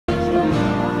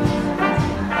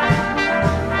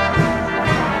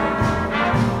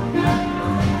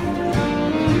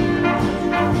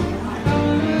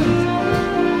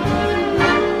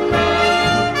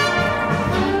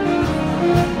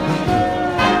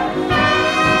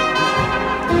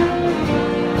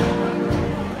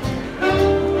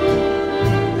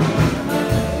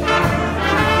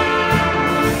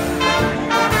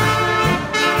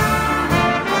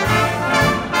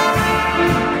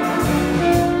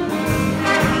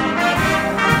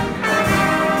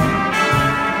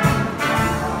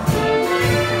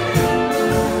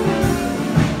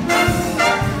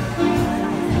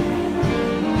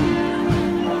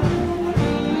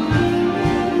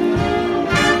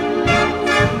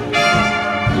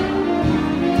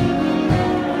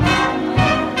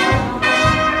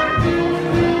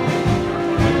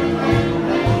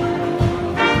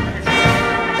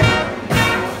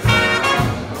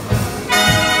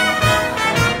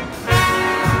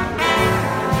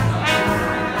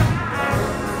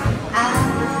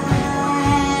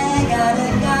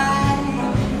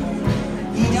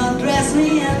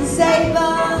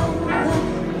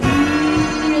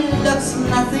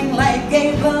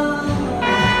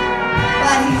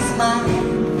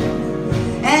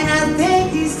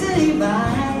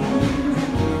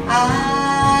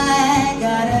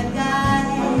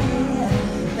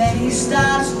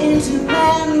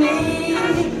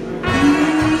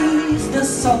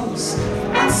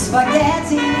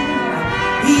spaghetti.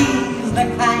 He's the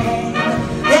kind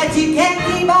that you can't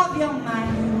keep off your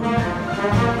mind.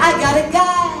 I got a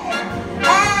guy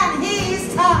and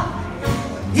he's tough.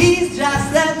 He's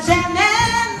just a gem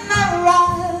in the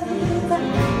rough.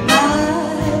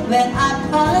 But when I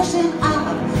polish him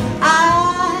up,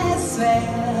 I swear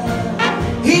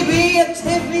he'd be a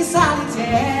Tiffany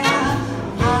solitaire.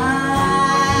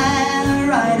 I'm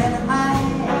riding high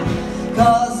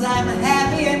 'cause I'm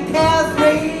happy and carefree.